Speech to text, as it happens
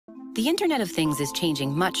The Internet of Things is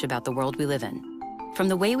changing much about the world we live in, from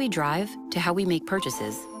the way we drive to how we make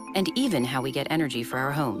purchases, and even how we get energy for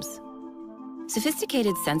our homes.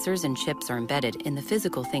 Sophisticated sensors and chips are embedded in the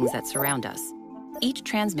physical things that surround us, each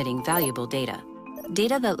transmitting valuable data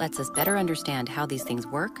that lets us better understand how these things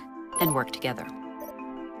work and work together.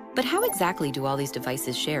 But how exactly do all these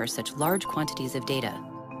devices share such large quantities of data,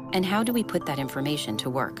 and how do we put that information to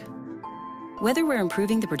work? Whether we're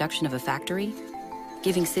improving the production of a factory,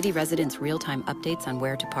 giving city residents real-time updates on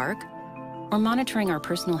where to park, or monitoring our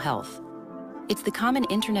personal health, it's the common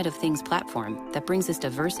Internet of Things platform that brings this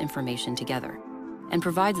diverse information together and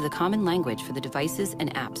provides the common language for the devices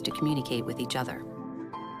and apps to communicate with each other.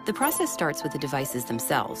 The process starts with the devices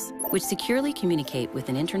themselves, which securely communicate with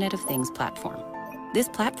an Internet of Things platform. This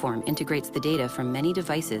platform integrates the data from many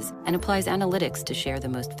devices and applies analytics to share the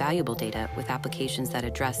most valuable data with applications that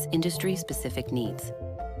address industry-specific needs.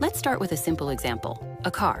 Let's start with a simple example, a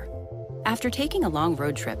car. After taking a long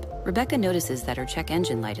road trip, Rebecca notices that her check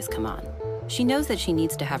engine light has come on. She knows that she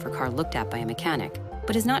needs to have her car looked at by a mechanic,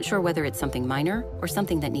 but is not sure whether it's something minor or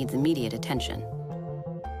something that needs immediate attention.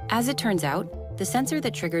 As it turns out, the sensor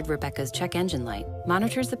that triggered Rebecca's check engine light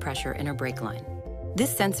monitors the pressure in her brake line. This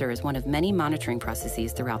sensor is one of many monitoring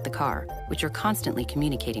processes throughout the car, which are constantly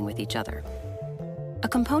communicating with each other. A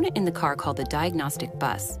component in the car called the diagnostic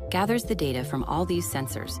bus gathers the data from all these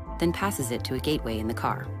sensors, then passes it to a gateway in the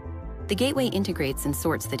car. The gateway integrates and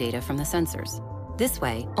sorts the data from the sensors. This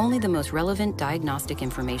way, only the most relevant diagnostic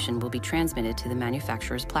information will be transmitted to the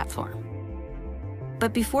manufacturer's platform.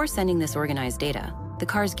 But before sending this organized data, the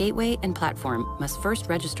car's gateway and platform must first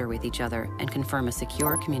register with each other and confirm a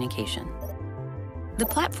secure communication. The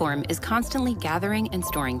platform is constantly gathering and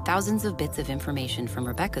storing thousands of bits of information from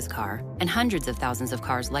Rebecca's car and hundreds of thousands of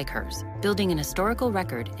cars like hers, building an historical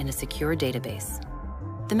record in a secure database.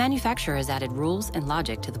 The manufacturer has added rules and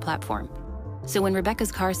logic to the platform. So when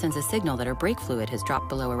Rebecca's car sends a signal that her brake fluid has dropped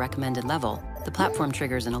below a recommended level, the platform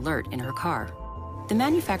triggers an alert in her car. The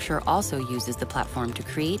manufacturer also uses the platform to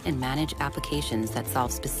create and manage applications that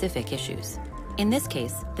solve specific issues. In this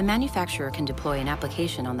case, the manufacturer can deploy an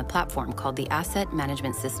application on the platform called the Asset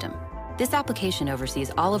Management System. This application oversees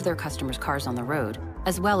all of their customers' cars on the road,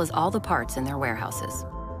 as well as all the parts in their warehouses.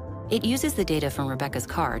 It uses the data from Rebecca's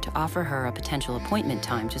car to offer her a potential appointment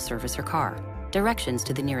time to service her car, directions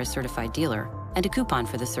to the nearest certified dealer, and a coupon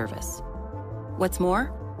for the service. What's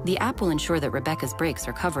more, the app will ensure that Rebecca's brakes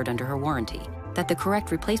are covered under her warranty, that the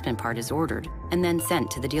correct replacement part is ordered, and then sent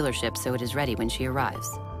to the dealership so it is ready when she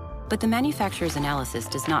arrives. But the manufacturer's analysis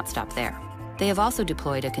does not stop there. They have also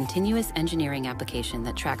deployed a continuous engineering application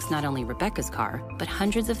that tracks not only Rebecca's car, but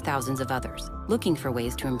hundreds of thousands of others, looking for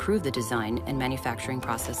ways to improve the design and manufacturing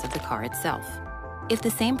process of the car itself. If the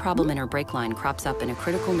same problem in her brake line crops up in a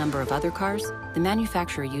critical number of other cars, the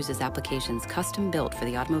manufacturer uses applications custom-built for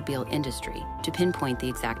the automobile industry to pinpoint the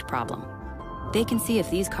exact problem. They can see if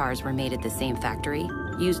these cars were made at the same factory,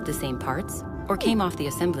 used the same parts, or came off the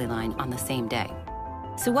assembly line on the same day.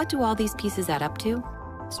 So what do all these pieces add up to?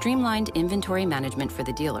 Streamlined inventory management for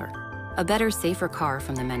the dealer, a better, safer car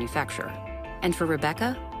from the manufacturer. And for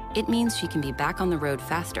Rebecca, it means she can be back on the road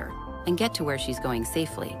faster and get to where she's going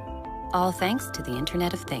safely. All thanks to the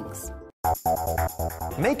Internet of Things.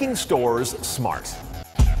 Making stores smart.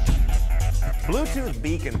 Bluetooth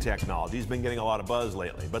beacon technology has been getting a lot of buzz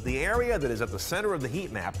lately, but the area that is at the center of the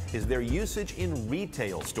heat map is their usage in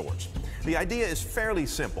retail stores. The idea is fairly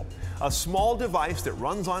simple. A small device that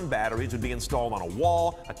runs on batteries would be installed on a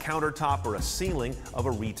wall, a countertop, or a ceiling of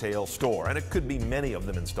a retail store, and it could be many of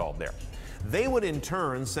them installed there. They would in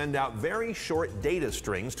turn send out very short data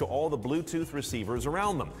strings to all the Bluetooth receivers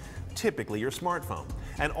around them, typically your smartphone.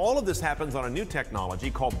 And all of this happens on a new technology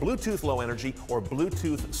called Bluetooth Low Energy or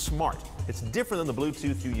Bluetooth Smart. It's different than the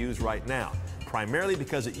Bluetooth you use right now, primarily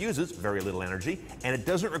because it uses very little energy and it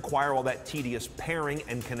doesn't require all that tedious pairing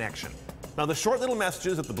and connection. Now, the short little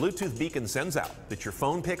messages that the Bluetooth beacon sends out that your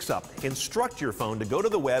phone picks up instruct your phone to go to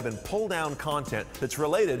the web and pull down content that's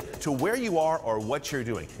related to where you are or what you're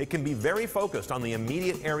doing. It can be very focused on the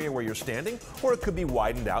immediate area where you're standing, or it could be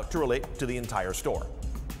widened out to relate to the entire store.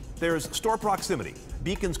 There's store proximity.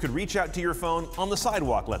 Beacons could reach out to your phone on the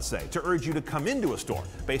sidewalk, let's say, to urge you to come into a store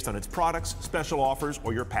based on its products, special offers,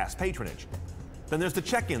 or your past patronage. Then there's the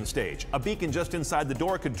check-in stage. A beacon just inside the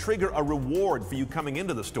door could trigger a reward for you coming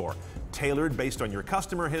into the store, tailored based on your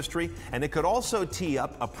customer history, and it could also tee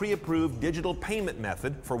up a pre-approved digital payment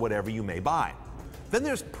method for whatever you may buy. Then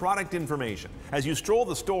there's product information. As you stroll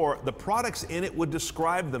the store, the products in it would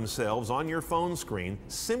describe themselves on your phone screen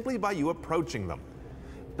simply by you approaching them.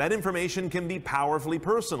 That information can be powerfully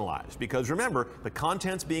personalized because remember, the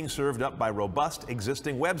content's being served up by robust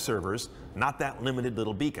existing web servers, not that limited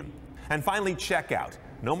little beacon. And finally, checkout.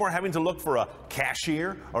 No more having to look for a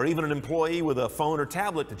cashier or even an employee with a phone or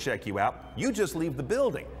tablet to check you out. You just leave the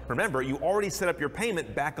building. Remember, you already set up your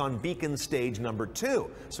payment back on beacon stage number 2,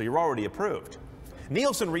 so you're already approved.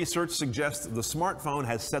 Nielsen research suggests the smartphone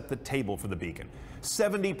has set the table for the beacon.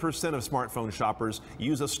 70% of smartphone shoppers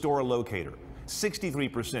use a store locator.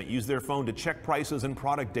 63% use their phone to check prices and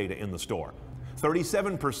product data in the store.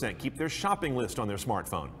 37% keep their shopping list on their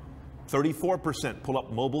smartphone. 34% pull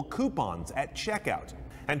up mobile coupons at checkout.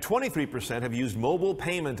 And 23% have used mobile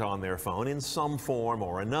payment on their phone in some form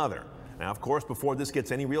or another. Now, of course, before this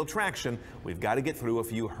gets any real traction, we've got to get through a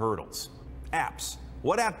few hurdles. Apps.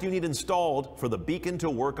 What app do you need installed for the beacon to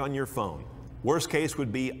work on your phone? Worst case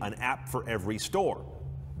would be an app for every store.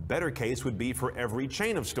 Better case would be for every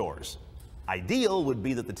chain of stores. Ideal would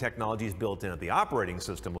be that the technology is built in at the operating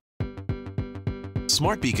system.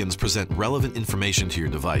 Smart beacons present relevant information to your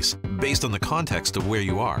device based on the context of where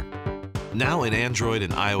you are. Now in Android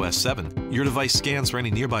and iOS 7, your device scans for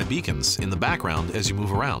any nearby beacons in the background as you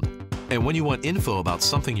move around. And when you want info about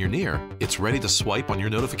something you're near, it's ready to swipe on your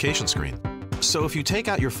notification screen. So if you take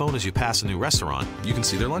out your phone as you pass a new restaurant, you can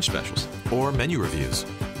see their lunch specials or menu reviews.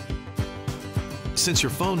 Since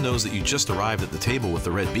your phone knows that you just arrived at the table with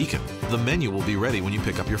the red beacon, the menu will be ready when you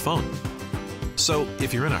pick up your phone. So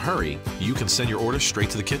if you're in a hurry, you can send your order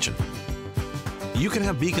straight to the kitchen. You can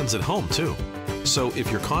have beacons at home too. So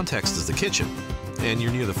if your context is the kitchen and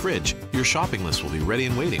you're near the fridge, your shopping list will be ready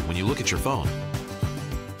and waiting when you look at your phone.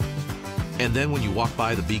 And then when you walk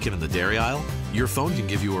by the beacon in the dairy aisle, your phone can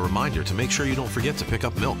give you a reminder to make sure you don't forget to pick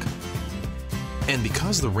up milk. And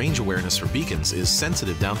because the range awareness for beacons is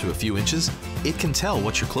sensitive down to a few inches, it can tell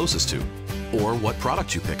what you're closest to or what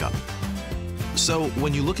product you pick up. So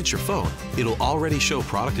when you look at your phone, it'll already show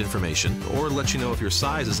product information or let you know if your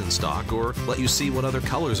size is in stock or let you see what other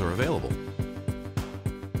colors are available.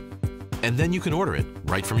 And then you can order it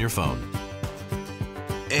right from your phone.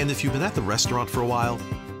 And if you've been at the restaurant for a while,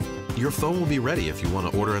 your phone will be ready if you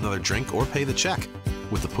want to order another drink or pay the check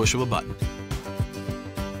with the push of a button.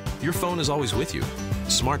 Your phone is always with you.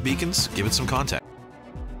 Smart beacons give it some context.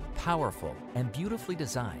 Powerful and beautifully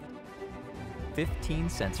designed. 15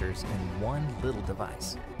 sensors in one little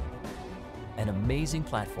device. An amazing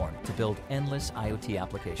platform to build endless IoT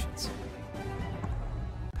applications.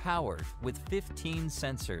 Powered with 15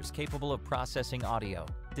 sensors capable of processing audio,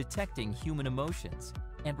 detecting human emotions,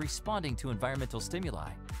 and responding to environmental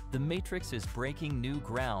stimuli, the Matrix is breaking new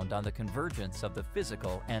ground on the convergence of the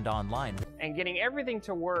physical and online. And getting everything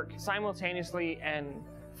to work simultaneously and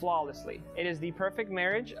flawlessly. It is the perfect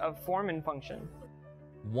marriage of form and function.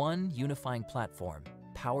 One unifying platform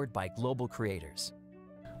powered by global creators.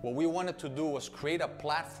 What we wanted to do was create a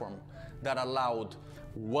platform that allowed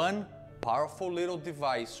one powerful little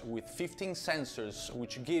device with 15 sensors,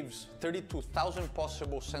 which gives 32,000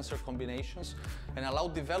 possible sensor combinations, and allow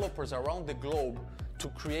developers around the globe to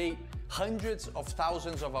create hundreds of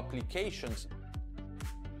thousands of applications.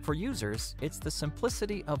 For users, it's the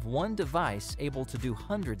simplicity of one device able to do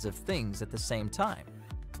hundreds of things at the same time.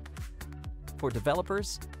 For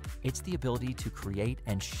developers, it's the ability to create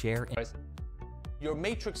and share. Your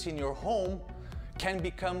Matrix in your home can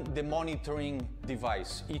become the monitoring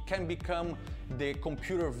device. It can become the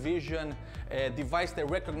computer vision device that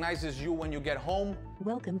recognizes you when you get home.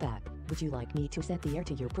 Welcome back. Would you like me to set the air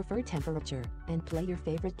to your preferred temperature and play your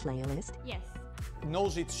favorite playlist? Yes.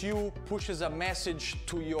 Knows it's you, pushes a message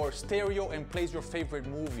to your stereo and plays your favorite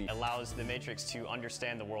movie. Allows the Matrix to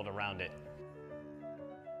understand the world around it.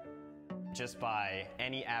 Just by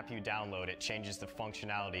any app you download, it changes the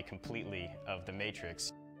functionality completely of the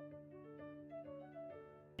Matrix.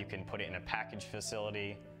 You can put it in a package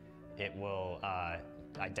facility. It will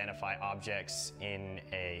identify objects in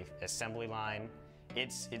an assembly line.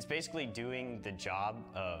 It's basically doing the job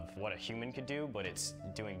of what a human could do, but it's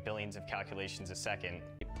doing billions of calculations a second.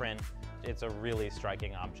 Print, it's a really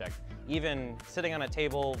striking object. Even sitting on a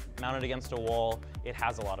table, mounted against a wall, it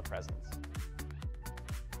has a lot of presence.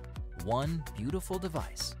 One beautiful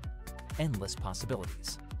device, endless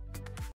possibilities.